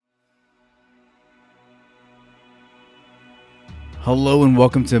Hello and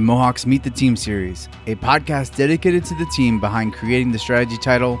welcome to Mohawks Meet the Team series, a podcast dedicated to the team behind creating the strategy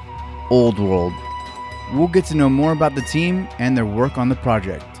title, Old World. We'll get to know more about the team and their work on the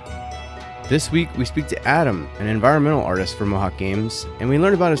project. This week, we speak to Adam, an environmental artist for Mohawk Games, and we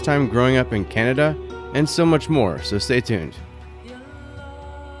learn about his time growing up in Canada and so much more, so stay tuned.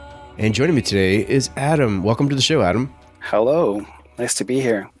 And joining me today is Adam. Welcome to the show, Adam. Hello. Nice to be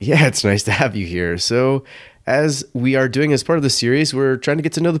here. Yeah, it's nice to have you here. So, as we are doing as part of the series, we're trying to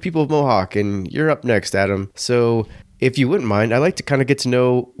get to know the people of Mohawk, and you're up next, Adam. So, if you wouldn't mind, I'd like to kind of get to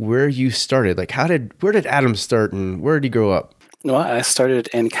know where you started. Like, where did Adam start, and where did he grow up? Well, I started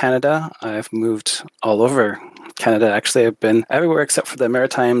in Canada. I've moved all over Canada. Actually, I've been everywhere except for the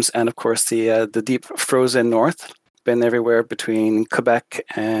Maritimes and, of course, the deep frozen north. Been everywhere between Quebec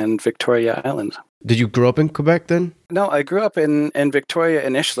and Victoria Island. Did you grow up in Quebec then? No, I grew up in Victoria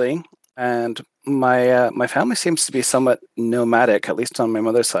initially, and my family seems to be somewhat nomadic, at least on my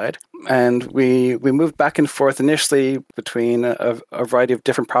mother's side. And we moved back and forth initially between a variety of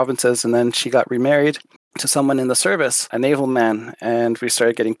different provinces, and then she got remarried to someone in the service, a naval man, and we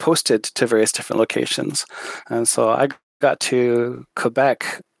started getting posted to various different locations. And so I got to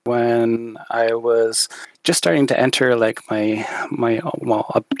Quebec when I was just starting to enter like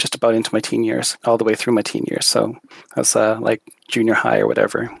just about into my teen years, all the way through my teen years. So that's like junior high or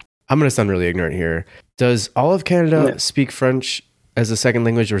whatever. I'm going to sound really ignorant here. Does all of Canada speak French as a second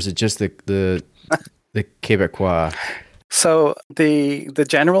language, or is it just the Quebecois? So the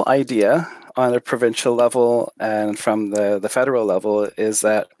general idea on a provincial level and from the federal level is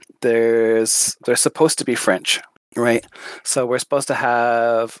that there's supposed to be French, right? So we're supposed to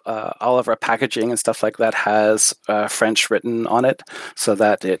have all of our packaging and stuff like that has French written on it so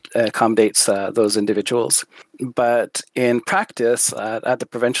that it accommodates those individuals. But in practice, at the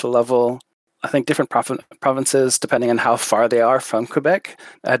provincial level, I think different provinces, depending on how far they are from Quebec,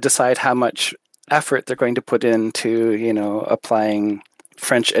 decide how much effort they're going to put into, applying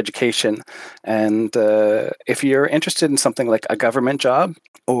French education. And if you're interested in something like a government job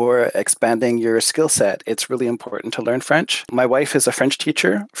or expanding your skill set, it's really important to learn French. My wife is a French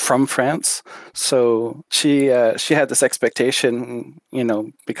teacher from France, so she had this expectation,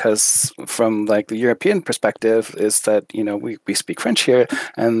 because from like the European perspective is that, we speak French here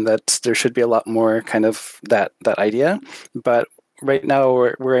and that there should be a lot more kind of that idea. But right now,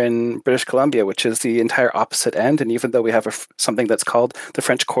 we're in British Columbia, which is the entire opposite end. And even though we have something that's called the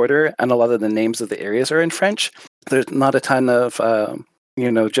French Quarter, and a lot of the names of the areas are in French, there's not a ton of,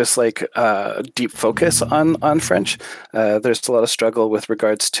 just like deep focus on French. There's a lot of struggle with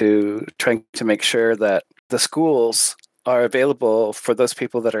regards to trying to make sure that the schools are available for those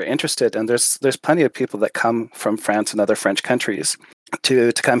people that are interested. And there's plenty of people that come from France and other French countries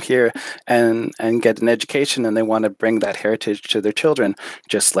to come here and get an education, and they want to bring that heritage to their children,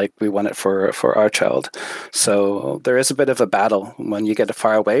 just like we want it for our child. So there is a bit of a battle when you get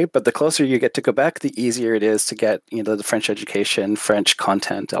far away, but the closer you get to Quebec, the easier it is to get, the French education, French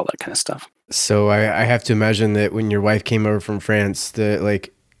content, all that kind of stuff. So I have to imagine that when your wife came over from France, as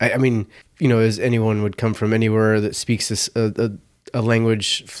anyone would come from anywhere that speaks a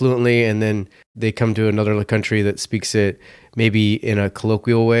language fluently, and then they come to another country that speaks it maybe in a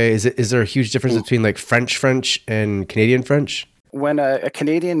colloquial way. Is there a huge difference between like French and Canadian French? When a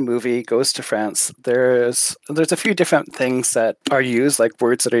Canadian movie goes to France, there's a few different things that are used, like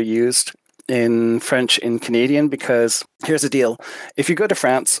words that are used in French in Canadian, because here's the deal. If you go to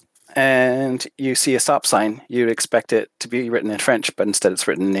France and you see a stop sign, you expect it to be written in French, but instead it's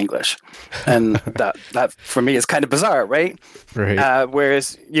written in English. And that for me is kind of bizarre, right? Right.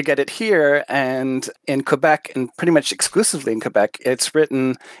 Whereas you get it here, and in Quebec, and pretty much exclusively in Quebec, it's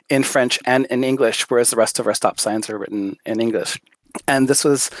written in French and in English, whereas the rest of our stop signs are written in English. And this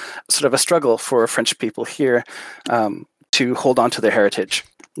was sort of a struggle for French people here to hold on to their heritage.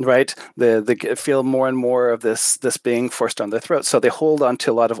 Right, they feel more and more of this being forced on their throat. So they hold on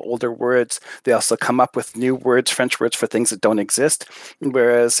to a lot of older words. They also come up with new words, French words for things that don't exist.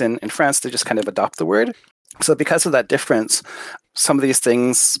 Whereas in France, they just kind of adopt the word. So because of that difference, some of these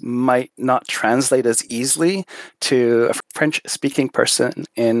things might not translate as easily to a French-speaking person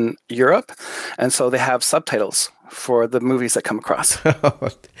in Europe. And so they have subtitles for the movies that come across.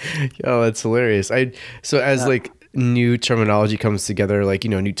 Oh, that's hilarious. New terminology comes together, like,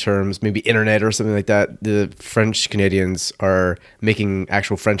 new terms, maybe internet or something like that, the French Canadians are making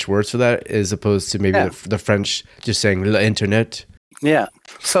actual French words for that, as opposed to maybe the French just saying l'internet. Yeah.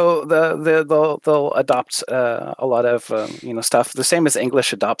 So they'll adopt a lot of stuff. The same as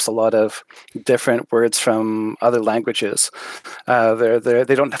English adopts a lot of different words from other languages.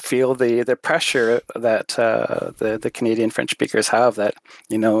 They don't feel the pressure that the Canadian French speakers have. That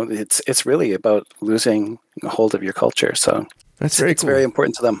it's really about losing hold of your culture. So That's very it's cool. very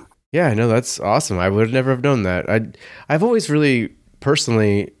important to them. Yeah, no, that's awesome. I would never have known that. I've always really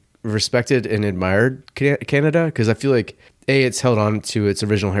personally respected and admired Canada because I feel like it's held on to its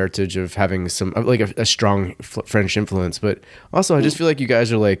original heritage of having some like a strong French influence, but also I just feel like you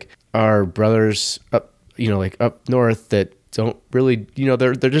guys are like our brothers up, like up north that don't really,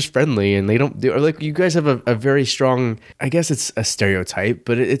 they're just friendly and they don't do, or like you guys have a very strong, I guess it's a stereotype,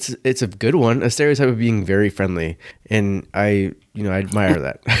 but it's a good one, a stereotype of being very friendly. And I admire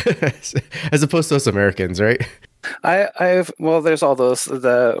that as opposed to us Americans, right? There's all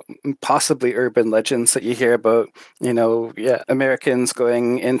the possibly urban legends that you hear about, Americans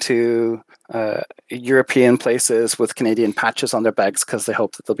going into European places with Canadian patches on their bags because they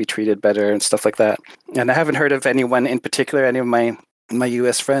hope that they'll be treated better and stuff like that. And I haven't heard of anyone in particular, any of my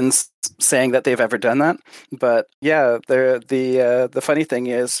U.S. friends saying that they've ever done that. But yeah, the funny thing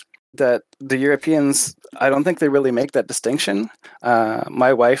is that the Europeans, I don't think they really make that distinction.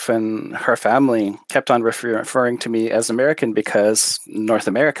 My wife and her family kept on referring to me as American because North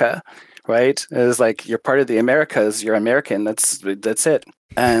America, right? It was like, you're part of the Americas, you're American, that's it.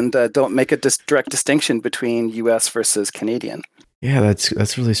 And don't make a direct distinction between US versus Canadian. Yeah,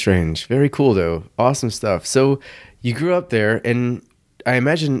 that's really strange. Very cool though. Awesome stuff. So you grew up there, and I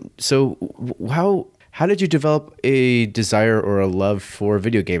imagine, so how did you develop a desire or a love for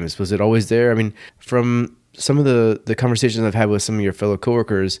video games? Was it always there? I mean, from some of the conversations I've had with some of your fellow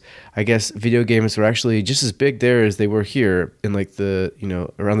coworkers, I guess video games were actually just as big there as they were here in like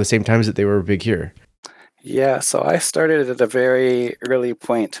around the same times that they were big here. Yeah, so I started at a very early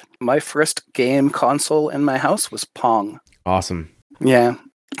point. My first game console in my house was Pong. Awesome. Yeah.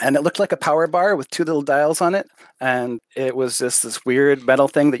 And it looked like a power bar with two little dials on it. And it was just this weird metal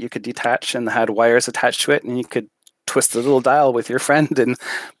thing that you could detach and had wires attached to it. And you could twist the little dial with your friend and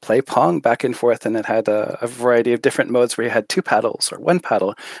play Pong back and forth. And it had a variety of different modes where you had two paddles or one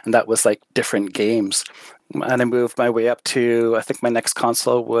paddle. And that was like different games. And I moved my way up to, I think my next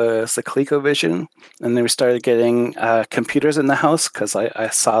console was the ColecoVision. And then we started getting computers in the house because I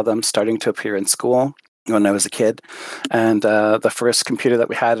saw them starting to appear in school when I was a kid. And the first computer that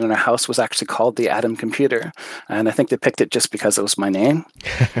we had in our house was actually called the Atom computer. And I think they picked it just because it was my name.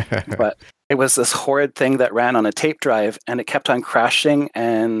 But it was this horrid thing that ran on a tape drive, and it kept on crashing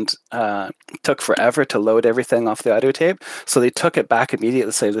and took forever to load everything off the audio tape. So they took it back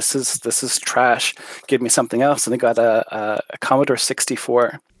immediately to say, this is trash. Give me something else. And they got a Commodore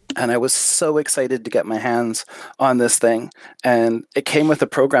 64. And I was so excited to get my hands on this thing. And it came with a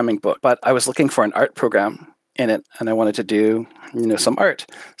programming book, but I was looking for an art program in it, and I wanted to do, some art.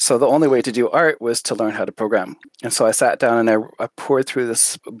 So the only way to do art was to learn how to program. And so I sat down and I poured through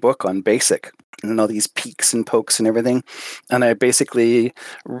this book on BASIC and all these peaks and pokes and everything. And I basically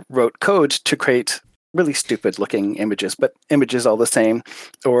wrote code to create really stupid looking images, but images all the same,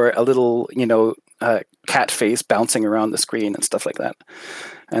 or a little, cat face bouncing around the screen and stuff like that.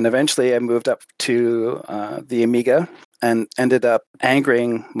 And eventually I moved up to the Amiga and ended up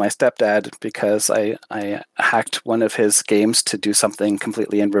angering my stepdad because I hacked one of his games to do something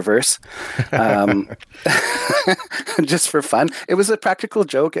completely in reverse, just for fun. It was a practical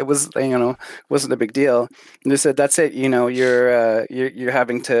joke. It was, wasn't a big deal. And they said, "That's it. You're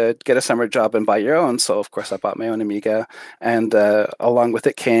having to get a summer job and buy your own." So of course I bought my own Amiga, and along with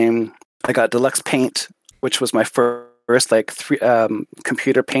it came, I got Deluxe Paint, which was my first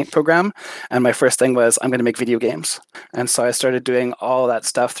computer paint program. And my first thing was, I'm going to make video games. And so I started doing all that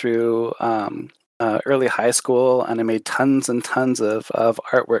stuff through early high school, and I made tons and tons of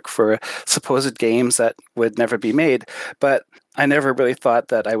artwork for supposed games that would never be made. But I never really thought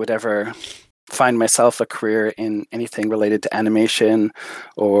that I would ever find myself a career in anything related to animation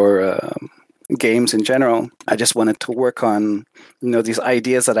or games in general. I just wanted to work on, these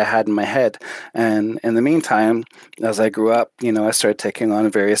ideas that I had in my head. And in the meantime, as I grew up, I started taking on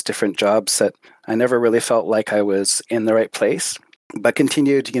various different jobs that I never really felt like I was in the right place, but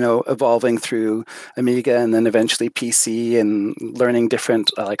continued, evolving through Amiga and then eventually PC and learning different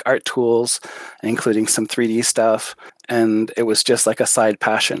art tools, including some 3D stuff. And it was just like a side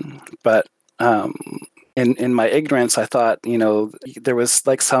passion. But in my ignorance, I thought, there was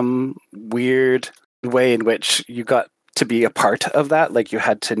like some weird way in which you got to be a part of that. Like you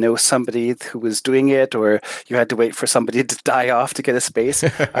had to know somebody who was doing it, or you had to wait for somebody to die off to get a space.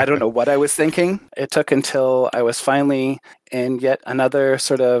 I don't know what I was thinking. It took until I was finally in yet another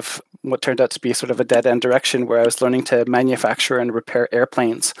sort of what turned out to be sort of a dead-end direction where I was learning to manufacture and repair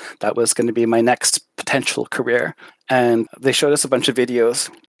airplanes. That was going to be my next potential career. And they showed us a bunch of videos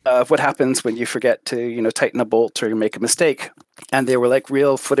of what happens when you forget to, tighten a bolt or you make a mistake. And they were like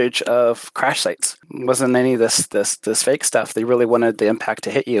real footage of crash sites. It wasn't any of this fake stuff. They really wanted the impact to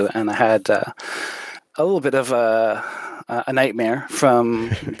hit you. And I had a little bit of a nightmare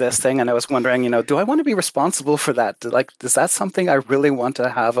from this thing. And I was wondering, do I want to be responsible for that? Is that something I really want to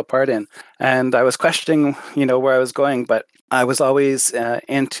have a part in? And I was questioning, where I was going, but I was always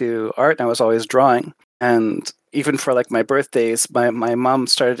into art and I was always drawing. And even for like my birthdays, my mom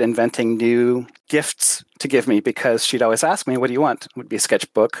started inventing new gifts to give me because she'd always ask me, what do you want? It would be a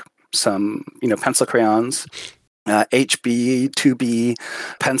sketchbook, some, pencil crayons, HB, 2B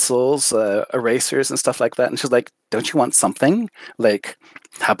pencils, erasers and stuff like that. And she's like, don't you want something? Like,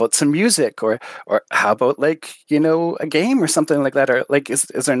 how about some music? Or how about like, a game or something like that? Or like, is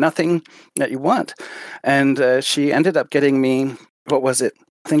there nothing that you want? And she ended up getting me, what was it?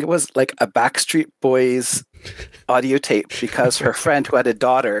 I think it was like a Backstreet Boys audio tape because her friend who had a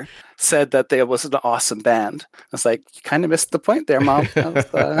daughter said that they was an awesome band. I was like, you kind of missed the point there, Mom.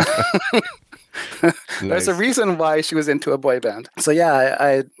 There's a reason why she was into a boy band. So yeah,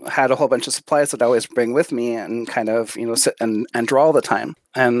 I had a whole bunch of supplies that I always bring with me and kind of, sit and draw all the time.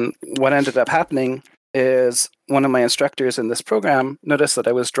 And what ended up happening is one of my instructors in this program noticed that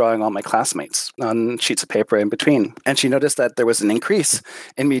I was drawing all my classmates on sheets of paper in between. And she noticed that there was an increase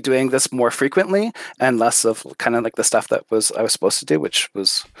in me doing this more frequently and less of kind of like the stuff that I was supposed to do, which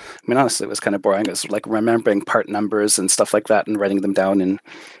was, honestly, it was kind of boring. It was like remembering part numbers and stuff like that and writing them down in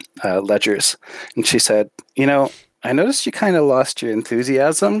ledgers. And she said, I noticed you kind of lost your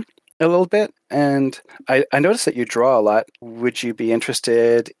enthusiasm a little bit. And I noticed that you draw a lot. Would you be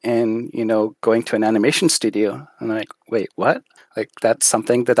interested in, going to an animation studio? And I'm like, wait, what? Like, that's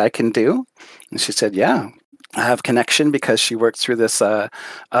something that I can do? And she said, yeah. I have connection because she worked through this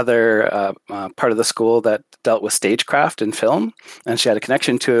other part of the school that dealt with stagecraft and film, and she had a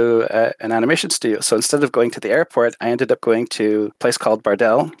connection to an animation studio. So instead of going to the airport, I ended up going to a place called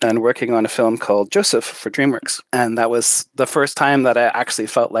Bardell and working on a film called Joseph for DreamWorks. And that was the first time that I actually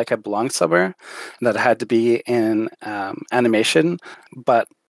felt like I belonged somewhere, that I had to be in animation, but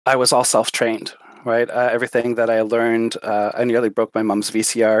I was all self-trained. Right, everything that I learned, I nearly broke my mom's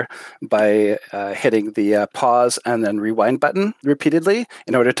VCR by hitting the pause and then rewind button repeatedly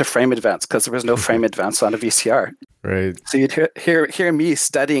in order to frame advance, because there was no frame advance on a VCR. Right. So you'd hear me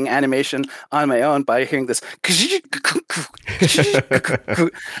studying animation on my own by hearing this,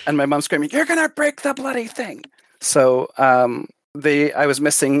 and my mom screaming, "You're gonna break the bloody thing!" So I was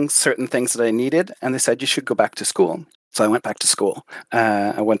missing certain things that I needed, and they said you should go back to school. So I went back to school.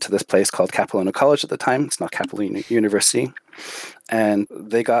 I went to this place called Capilano College at the time. It's not Capilano University. And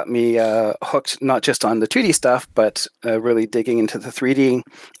they got me hooked not just on the 2D stuff, but really digging into the 3D.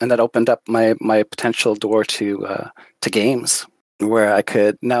 And that opened up my potential door to games, where I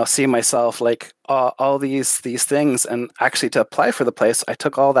could now see myself like all these things. And actually, to apply for the place, I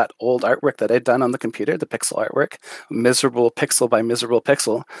took all that old artwork that I'd done on the computer, the pixel artwork, miserable pixel by miserable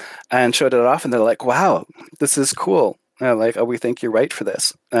pixel, and showed it off. And they're like, wow, this is cool. And like, oh, we think you're right for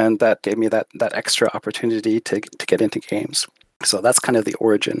this. And that gave me that extra opportunity to get into games. So that's kind of the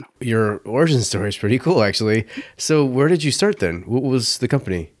origin. Your origin story is pretty cool, actually. So where did you start then? What was the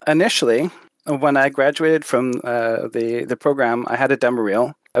company? Initially, when I graduated from the program, I had a demo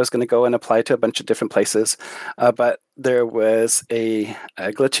reel. I was going to go and apply to a bunch of different places, but there was a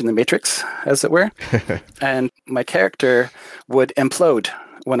glitch in the matrix, as it were, and my character would implode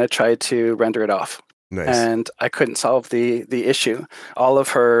when I tried to render it off. Nice. And I couldn't solve the issue. All of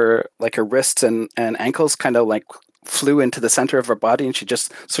her wrists and ankles kind of like flew into the center of her body, and she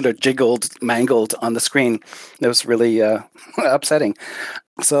just sort of mangled on the screen. It was really upsetting.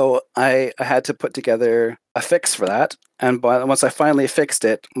 So I had to put together a fix for that. And once I finally fixed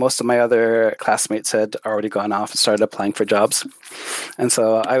it, most of my other classmates had already gone off and started applying for jobs. And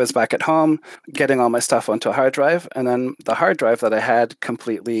so I was back at home getting all my stuff onto a hard drive. And then the hard drive that I had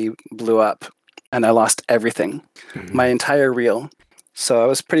completely blew up. And I lost everything, my entire reel. So I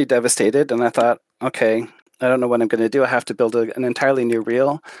was pretty devastated. And I thought, okay, I don't know what I'm going to do. I have to build an entirely new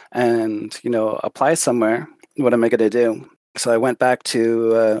reel and, apply somewhere. What am I going to do? So I went back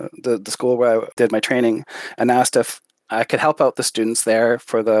to the school where I did my training and asked if I could help out the students there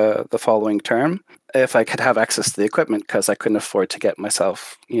for the following term, if I could have access to the equipment, because I couldn't afford to get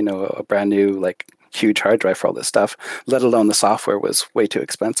myself, a brand new huge hard drive for all this stuff, let alone the software was way too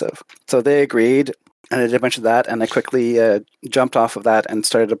expensive. So they agreed, and I did a bunch of that, and I quickly jumped off of that and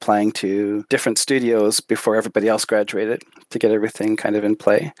started applying to different studios before everybody else graduated to get everything kind of in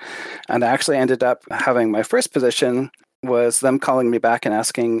play. And I actually ended up having my first position was them calling me back and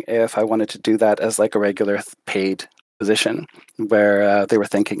asking if I wanted to do that as like a regular paid position, where they were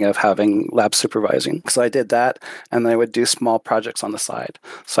thinking of having lab supervising. So I did that, and then I would do small projects on the side.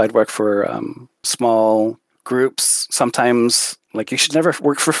 So I'd work for small groups. Sometimes, like, you should never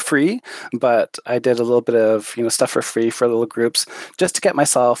work for free, but I did a little bit of stuff for free for little groups just to get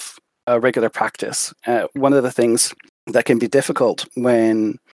myself a regular practice. One of the things that can be difficult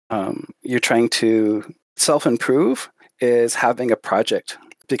when you're trying to self-improve is having a project,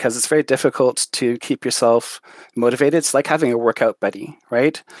 because it's very difficult to keep yourself motivated. It's like having a workout buddy,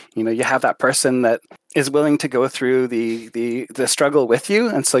 right? You have that person that is willing to go through the struggle with you,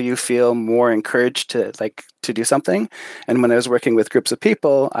 and so you feel more encouraged to do something. And when I was working with groups of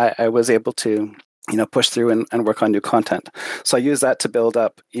people, I was able to push through and work on new content. So I used that to build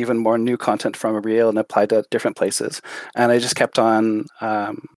up even more new content from Unreal and apply to different places. And I just kept on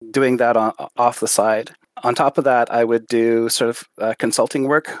doing that off the side. On top of that, I would do sort of consulting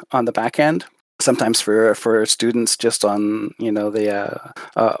work on the back end, sometimes for students just on, the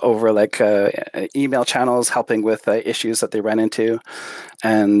over email channels, helping with issues that they run into.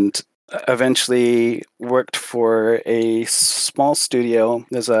 And eventually worked for a small studio.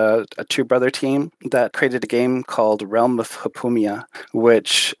 There's a two-brother team that created a game called Realm of Hapumia,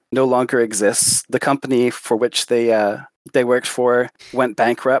 which no longer exists. The company for which they worked for went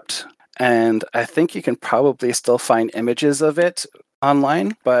bankrupt, and I think you can probably still find images of it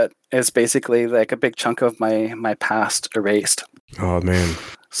online, but it's basically like a big chunk of my past erased. Oh, man.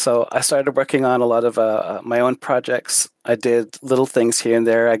 So I started working on a lot of my own projects. I did little things here and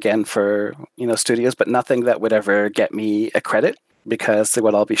there, again, for studios, but nothing that would ever get me a credit, because they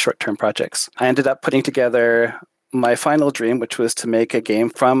would all be short-term projects. I ended up putting together my final dream, which was to make a game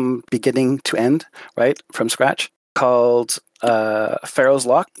from beginning to end, right, from scratch, called Pharaoh's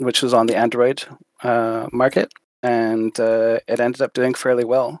Lock, which was on the Android market. And it ended up doing fairly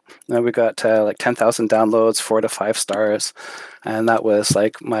well. We got 10,000 downloads, 4 to 5 stars, and that was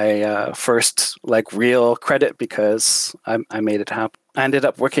like my first real credit, because I made it happen. I ended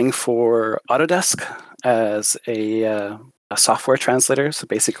up working for Autodesk as a software translator, so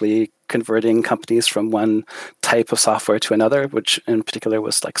basically converting companies from one type of software to another, which in particular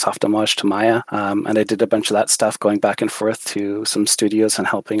was like Softimage to Maya. And I did a bunch of that stuff, going back and forth to some studios and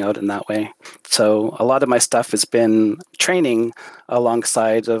helping out in that way. So a lot of my stuff has been training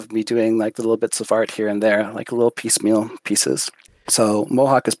alongside of me doing like the little bits of art here and there, like little piecemeal pieces. So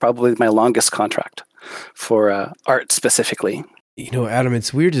Mohawk is probably my longest contract for art specifically. Adam,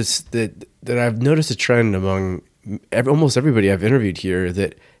 it's weird that I've noticed a trend among almost everybody I've interviewed here,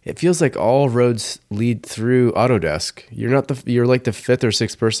 that it feels like all roads lead through Autodesk. You're like the fifth or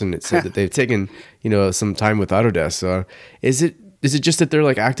sixth person that said that they've taken, some time with Autodesk. So is it just that they're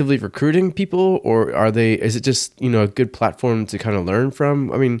like actively recruiting people, or is it just, a good platform to kind of learn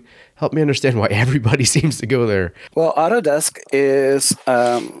from? I mean, help me understand why everybody seems to go there. Well, Autodesk is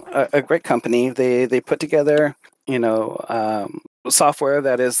a great company. They put together, software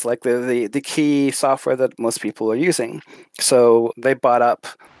that is like the key software that most people are using. So they bought up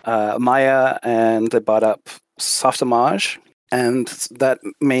Maya, and they bought up Softimage, and that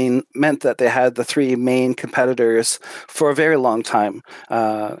meant that they had the three main competitors for a very long time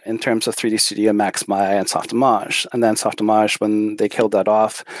in terms of 3D Studio Max, Maya, and Softimage. And then Softimage, when they killed that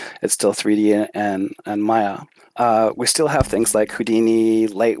off, it's still 3D and Maya. We still have things like Houdini,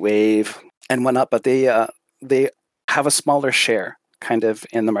 Lightwave, and whatnot, but they have a smaller share kind of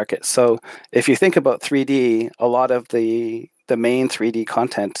in the market. So if you think about 3D, a lot of the main 3D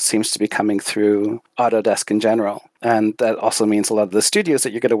content seems to be coming through Autodesk in general. And that also means a lot of the studios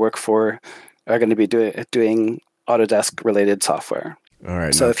that you're going to work for are going to be doing Autodesk related software. All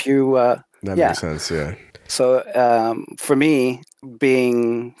right. So if you... that makes sense, yeah. So for me,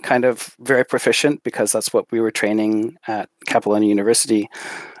 being kind of very proficient, because that's what we were training at Capilano University,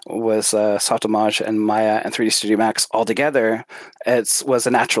 was Softimage and Maya and 3D Studio Max all together. It was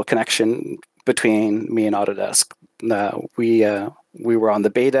a natural connection between me and Autodesk. We were on the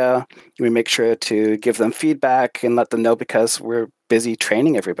beta. We make sure to give them feedback and let them know, because we're busy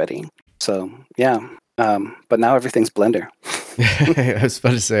training everybody. So yeah, but now everything's Blender. I was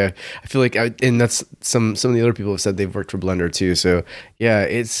about to say, I feel like, and that's some of the other people have said they've worked for Blender too. So yeah,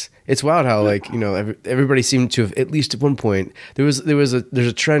 it's wild how everybody seemed to have, at least at one point, there's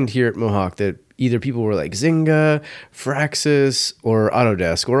a trend here at Mohawk that either people were like Zynga, Firaxis, or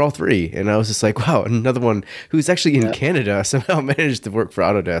Autodesk, or all three. And I was just like, wow, another one who's actually in Canada somehow managed to work for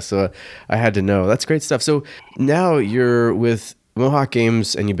Autodesk. So I had to know. That's great stuff. So now you're with Mohawk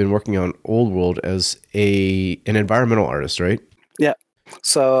Games and you've been working on Old World as an environmental artist, right? Yeah.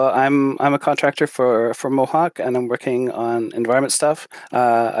 So I'm a contractor for Mohawk, and I'm working on environment stuff.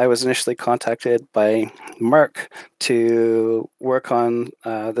 I was initially contacted by Mark to work on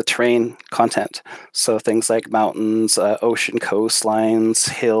the terrain content. So things like mountains, ocean coastlines,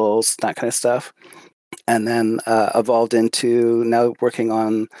 hills, that kind of stuff. And then evolved into now working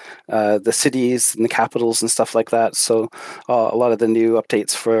on the cities and the capitals and stuff like that. So a lot of the new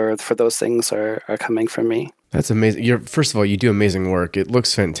updates for those things are coming from me. That's amazing. First of all, you do amazing work. It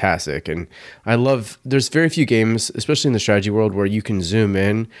looks fantastic. And I love, there's very few games, especially in the strategy world, where you can zoom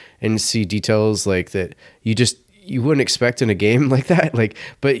in and see details like that you wouldn't expect in a game like that.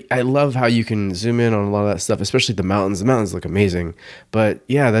 But I love how you can zoom in on a lot of that stuff, especially the mountains. The mountains look amazing. But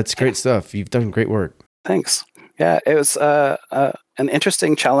yeah, that's great stuff. You've done great work. Thanks. Yeah, it was an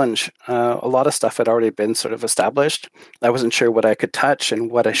interesting challenge. A lot of stuff had already been sort of established. I wasn't sure what I could touch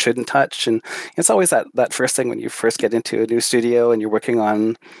and what I shouldn't touch. And it's always that first thing when you first get into a new studio and you're working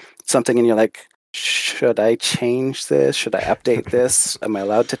on something and you're like, should I change this? Should I update this? Am I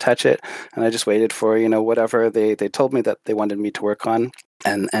allowed to touch it? And I just waited for, whatever they told me that they wanted me to work on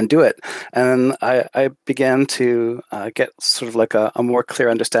and do it. And I began to get sort of like a more clear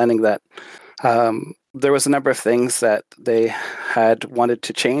understanding that there was a number of things that they had wanted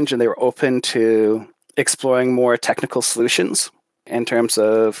to change, and they were open to exploring more technical solutions in terms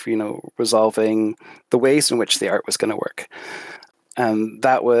of, resolving the ways in which the art was going to work. And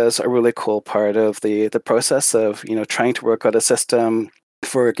that was a really cool part of the process of, trying to work out a system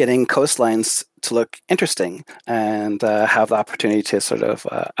for getting coastlines to look interesting and have the opportunity to sort of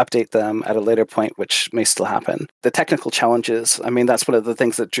update them at a later point, which may still happen. The technical challenges, that's one of the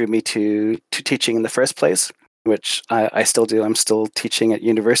things that drew me to teaching in the first place, which I still do. I'm still teaching at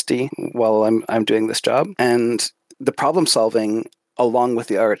university while I'm doing this job. And the problem solving along with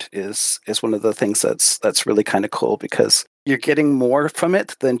the art is one of the things that's really kind of cool, because you're getting more from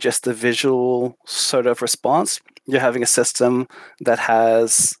it than just the visual sort of response. You're having a system that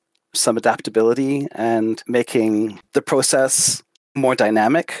has some adaptability and making the process more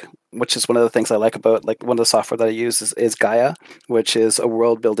dynamic, which is one of the things I like about, like, one of the software that I use is Gaia, which is a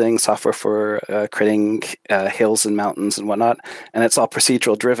world building software for creating hills and mountains and whatnot. And it's all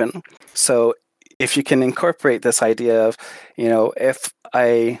procedural driven. So if you can incorporate this idea of, if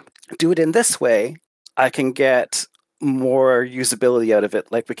I do it in this way, I can get more usability out of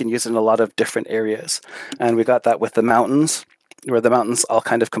it. Like, we can use it in a lot of different areas. And we got that with the mountains, where the mountains all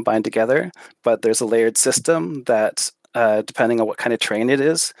kind of combine together, but there's a layered system that, depending on what kind of terrain it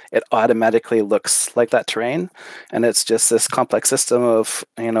is, it automatically looks like that terrain. And it's just this complex system of,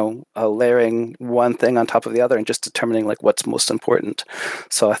 layering one thing on top of the other and just determining like what's most important.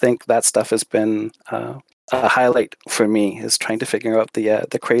 So I think that stuff has been a highlight for me, is trying to figure out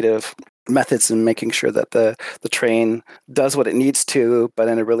the creative methods and making sure that the terrain does what it needs to, but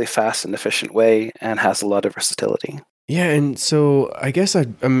in a really fast and efficient way, and has a lot of versatility. Yeah, and so I guess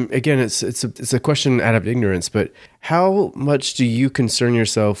again, it's a question out of ignorance, but how much do you concern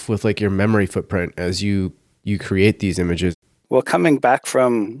yourself with like your memory footprint as you create these images? Well, coming back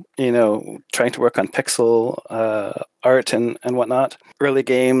from, trying to work on pixel art and whatnot, early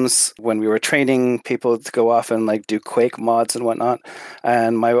games when we were training people to go off and like do Quake mods and whatnot,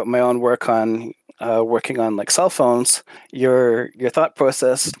 and my own work on working on like cell phones, your thought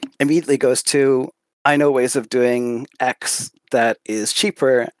process immediately goes to, I know ways of doing X that is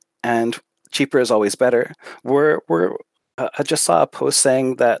cheaper, and cheaper is always better. I just saw a post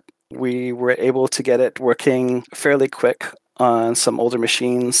saying that we were able to get it working fairly quick on some older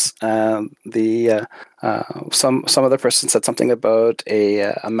machines. Some other person said something about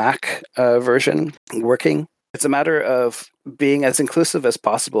a Mac version working. It's a matter of being as inclusive as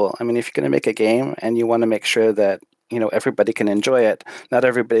possible. If you're going to make a game and you want to make sure that everybody can enjoy it, not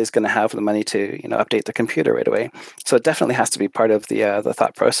everybody's going to have the money to update the computer right away. So it definitely has to be part of the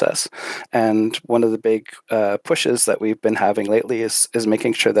thought process. And one of the big pushes that we've been having lately is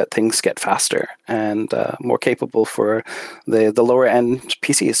making sure that things get faster and more capable for the lower end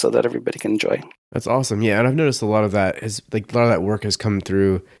PCs, so that everybody can enjoy. That's awesome. Yeah, and I've noticed a lot of that work has come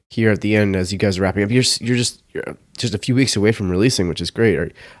through here at the end as you guys are wrapping up. You're just a few weeks away from releasing, which is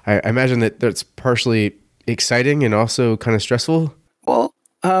great. I imagine that's partially exciting and also kind of stressful. Well,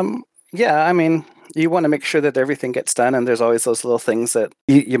 yeah, you want to make sure that everything gets done, and there's always those little things that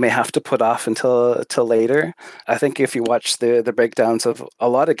you may have to put off until later. I think if you watch the breakdowns of a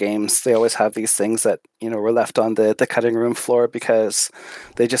lot of games, they always have these things that were left on the cutting room floor because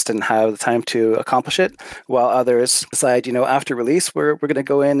they just didn't have the time to accomplish it. While others decide, after release, we're going to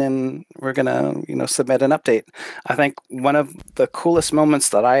go in and we're going to submit an update. I think one of the coolest moments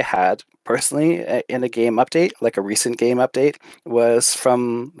that I had personally in a game update, like a recent game update, was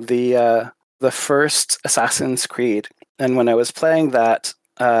from the first Assassin's Creed. And when I was playing that,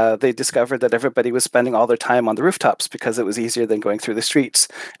 they discovered that everybody was spending all their time on the rooftops because it was easier than going through the streets,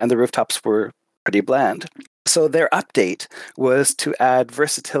 and the rooftops were pretty bland. So their update was to add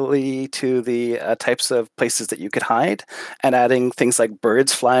versatility to the types of places that you could hide, and adding things like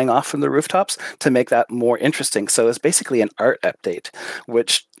birds flying off from the rooftops to make that more interesting. So it's basically an art update,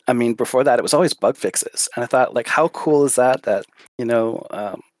 which, I mean, before that, it was always bug fixes. And I thought, like, how cool is that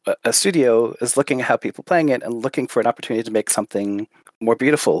a studio is looking at how people playing it and looking for an opportunity to make something more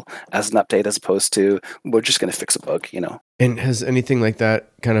beautiful as an update, as opposed to we're just going to fix a bug, And has anything like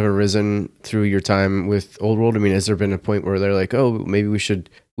that kind of arisen through your time with Old World? I mean, has there been a point where they're like, oh, maybe we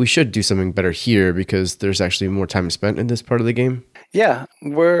should do something better here because there's actually more time spent in this part of the game? Yeah,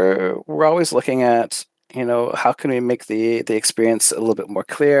 we're always looking at, how can we make the experience a little bit more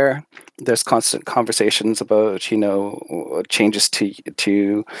clear? There's constant conversations about, changes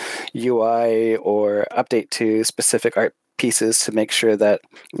to UI or update to specific art pieces to make sure that,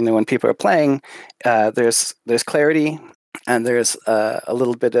 when people are playing, there's clarity and there's a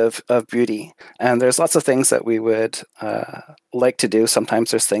little bit of beauty. And there's lots of things that we would like to do.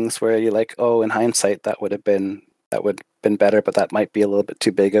 Sometimes there's things where you're like, oh, in hindsight, that would have been better, but that might be a little bit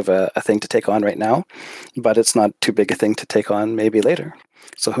too big of a thing to take on right now. But it's not too big a thing to take on maybe later.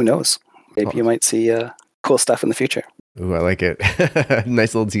 So who knows? Maybe you might see cool stuff in the future. Ooh, I like it.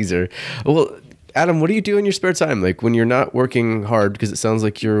 Nice little teaser. Well, Adam, what do you do in your spare time? Like when you're not working hard, because it sounds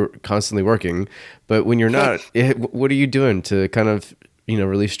like you're constantly working, but when you're not, what are you doing to kind of,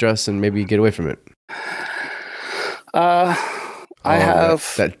 relieve stress and maybe get away from it? I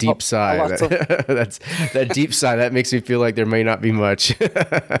have that deep sigh. That's that deep sigh. That makes me feel like there may not be much.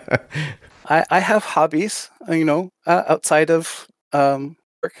 I have hobbies, outside of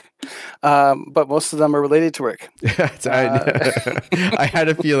work, but most of them are related to work. I had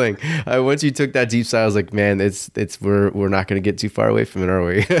a feeling. Once you took that deep sigh, I was like, man, we're not going to get too far away from it, are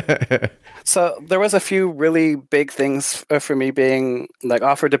we? So there was a few really big things for me being like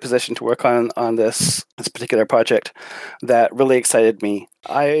offered a position to work on this particular project that really excited me.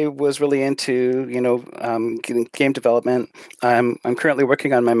 I was really into game development. I'm currently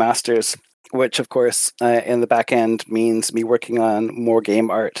working on my master's, which of course in the back end means me working on more game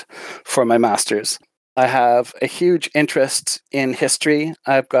art for my master's. I have a huge interest in history.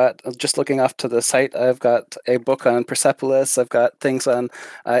 I've got, just looking off to the site, I've got a book on Persepolis. I've got things on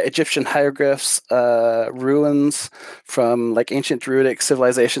Egyptian hieroglyphs, ruins from like ancient Druidic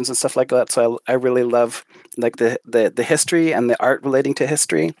civilizations and stuff like that. So I really love like the history and the art relating to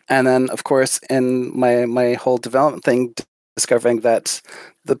history. And then of course in my whole development thing, discovering that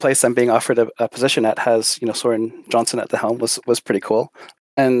the place I'm being offered a position at has, Soren Johnson at the helm was pretty cool.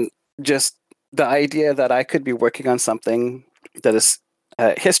 And just the idea that I could be working on something that is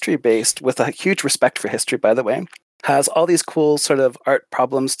history-based, with a huge respect for history, by the way, has all these cool sort of art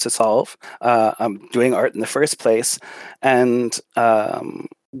problems to solve. I'm doing art in the first place, and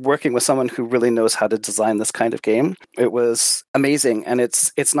working with someone who really knows how to design this kind of game. It was amazing, and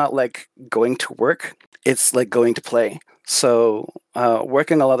it's not like going to work, it's like going to play. So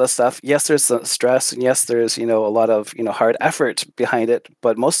working a lot of stuff, yes, there's stress, and yes, there's, a lot of, hard effort behind it,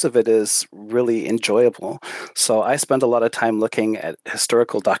 but most of it is really enjoyable. So I spend a lot of time looking at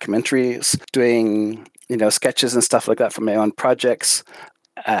historical documentaries, doing, sketches and stuff like that for my own projects,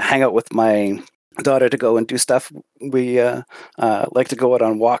 hang out with my daughter to go and do stuff. We like to go out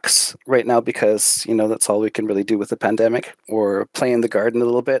on walks right now because, that's all we can really do with the pandemic, or play in the garden a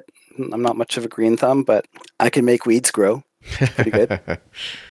little bit. I'm not much of a green thumb, but I can make weeds grow pretty good.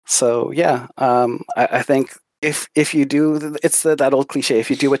 So yeah, I think if you do, it's that old cliche, if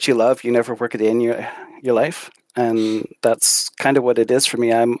you do what you love, you never work a day in your life. And that's kind of what it is for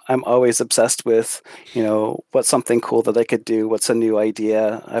me. I'm always obsessed with, what's something cool that I could do? What's a new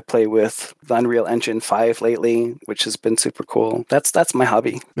idea? I play with the Unreal Engine 5 lately, which has been super cool. That's my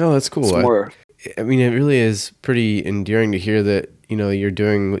hobby. No, that's cool. It's more, I mean, it really is pretty endearing to hear that, you're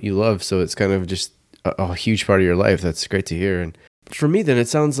doing what you love. So it's kind of just a huge part of your life. That's great to hear. And for me, then it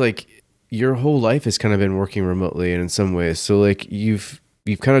sounds like your whole life has kind of been working remotely, and in some ways. So like you've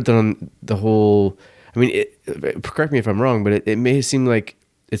kind of done the whole, I mean, correct me if I'm wrong, but it seems like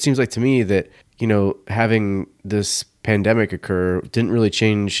to me that, having this pandemic occur didn't really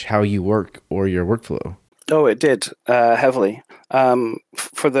change how you work or your workflow. Oh, it did heavily.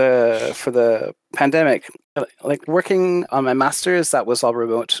 For the pandemic, like working on my master's, that was all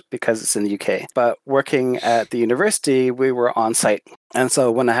remote because it's in the UK. But working at the university, we were on site. And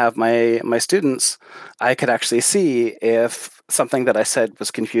so when I have my students, I could actually see if something that I said was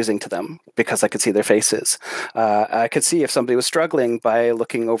confusing to them because I could see their faces. I could see if somebody was struggling by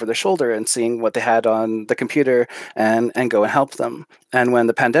looking over their shoulder and seeing what they had on the computer and go and help them. And when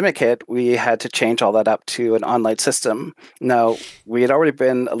the pandemic hit, we had to change all that up to an online system. Now, we had already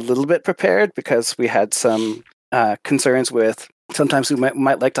been a little bit prepared because we had some concerns with sometimes we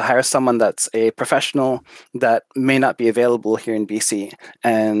might like to hire someone that's a professional that may not be available here in BC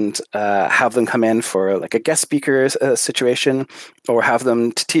and have them come in for like a guest speaker situation or have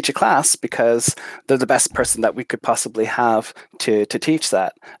them to teach a class because they're the best person that we could possibly have to teach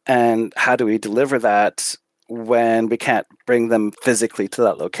that. And how do we deliver that when we can't bring them physically to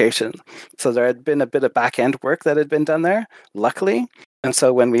that location? So there had been a bit of back-end work that had been done there, luckily. And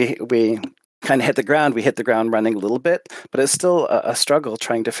so when we kind of hit the ground, we hit the ground running a little bit, but it's still a struggle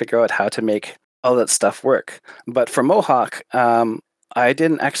trying to figure out how to make all that stuff work. But for Mohawk, I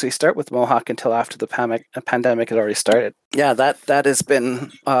didn't actually start with Mohawk until after the pandemic had already started. Yeah, that has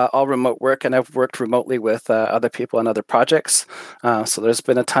been all remote work, and I've worked remotely with other people on other projects. So there's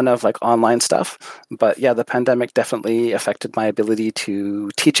been a ton of like online stuff. But yeah, the pandemic definitely affected my ability to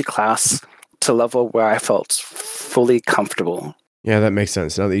teach a class to a level where I felt fully comfortable. Yeah, that makes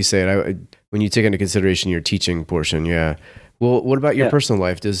sense. Now that you say it, when you take into consideration your teaching portion, yeah. Well, what about your personal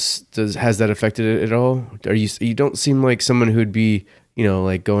life? Has that affected it at all? You don't seem like someone who'd be,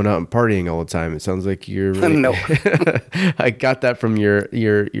 like going out and partying all the time. It sounds like you're really, no. I got that from your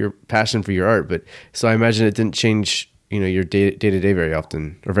passion for your art, but so I imagine it didn't change, your day to day very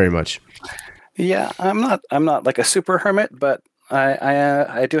often or very much. Yeah, I'm not like a super hermit, but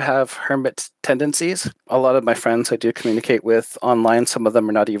I do have hermit tendencies. A lot of my friends I do communicate with online. Some of them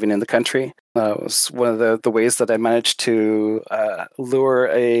are not even in the country. It was one of the ways that I managed to lure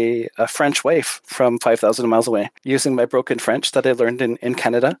a French wife from 5,000 miles away using my broken French that I learned in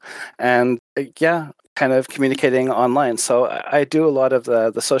Canada. And kind of communicating online. So I do a lot of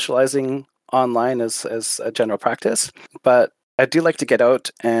the socializing online as a general practice. But I do like to get out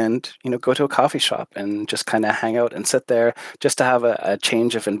and, go to a coffee shop and just kind of hang out and sit there just to have a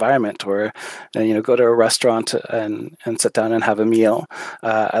change of environment or, go to a restaurant and sit down and have a meal.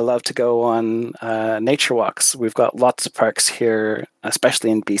 I love to go on nature walks. We've got lots of parks here,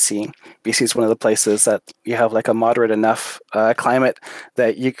 especially in BC. BC is one of the places that you have like a moderate enough climate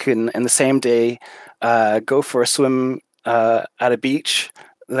that you can, in the same day, go for a swim at a beach,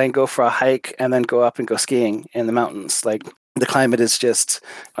 then go for a hike, and then go up and go skiing in the mountains. Like, the climate is just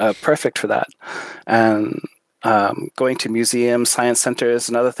perfect for that. And going to museums, science centers,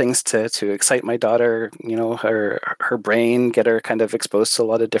 and other things to excite my daughter, her brain, get her kind of exposed to a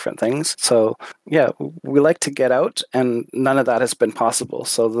lot of different things. So yeah, we like to get out, and none of that has been possible.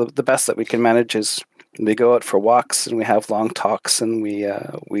 So the best that we can manage is we go out for walks and we have long talks and we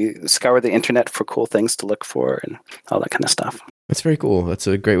scour the internet for cool things to look for and all that kind of stuff. That's very cool. That's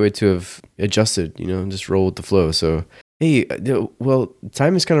a great way to have adjusted, just roll with the flow. So hey, well,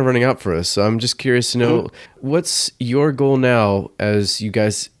 time is kind of running out for us. So I'm just curious to know, what's your goal now as you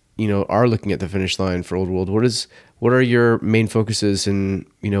guys, are looking at the finish line for Old World? What are your main focuses and,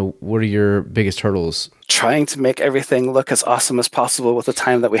 what are your biggest hurdles? Trying to make everything look as awesome as possible with the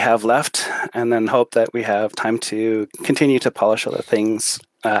time that we have left, and then hope that we have time to continue to polish other things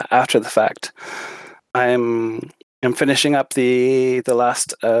after the fact. I'm finishing up the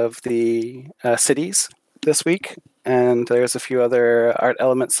last of the cities this week. And there's a few other art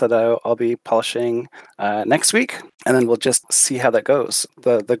elements that I'll be polishing next week, and then we'll just see how that goes.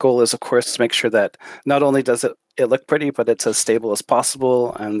 The goal is, of course, to make sure that not only does it look pretty, but it's as stable as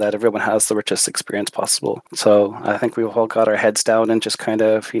possible, and that everyone has the richest experience possible. So I think we've all got our heads down and just kind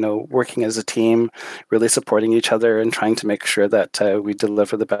of, working as a team, really supporting each other, and trying to make sure that we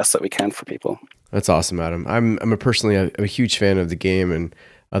deliver the best that we can for people. That's awesome, Adam. I'm personally a huge fan of the game and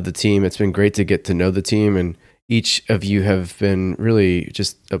of the team. It's been great to get to know the team, and each of you have been really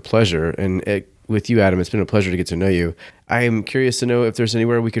just a pleasure. And with you, Adam, it's been a pleasure to get to know you. I am curious to know if there's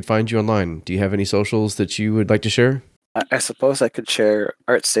anywhere we could find you online. Do you have any socials that you would like to share? I suppose I could share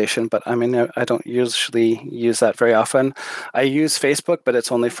ArtStation, but I don't usually use that very often. I use Facebook, but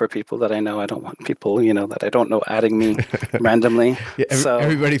it's only for people that I know. I don't want people, that I don't know adding me randomly. Yeah,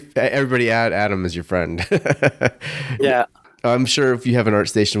 everybody add Adam as your friend. Yeah. I'm sure if you have an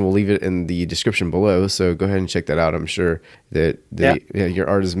ArtStation, we'll leave it in the description below. So go ahead and check that out. I'm sure that your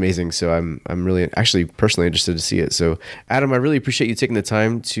art is amazing. So I'm really actually personally interested to see it. So Adam, I really appreciate you taking the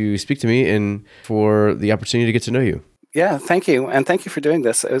time to speak to me and for the opportunity to get to know you. Yeah, thank you. And thank you for doing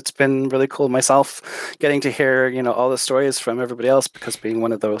this. It's been really cool myself getting to hear, all the stories from everybody else, because being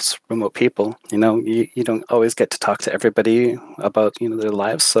one of those remote people, you don't always get to talk to everybody about, their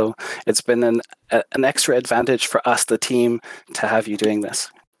lives. So it's been an extra advantage for us, the team, to have you doing this.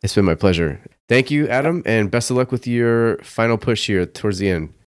 It's been my pleasure. Thank you, Adam, and best of luck with your final push here towards the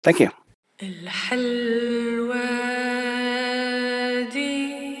end. Thank you.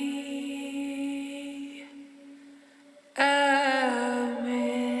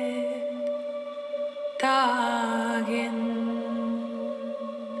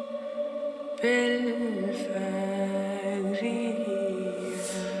 Dagen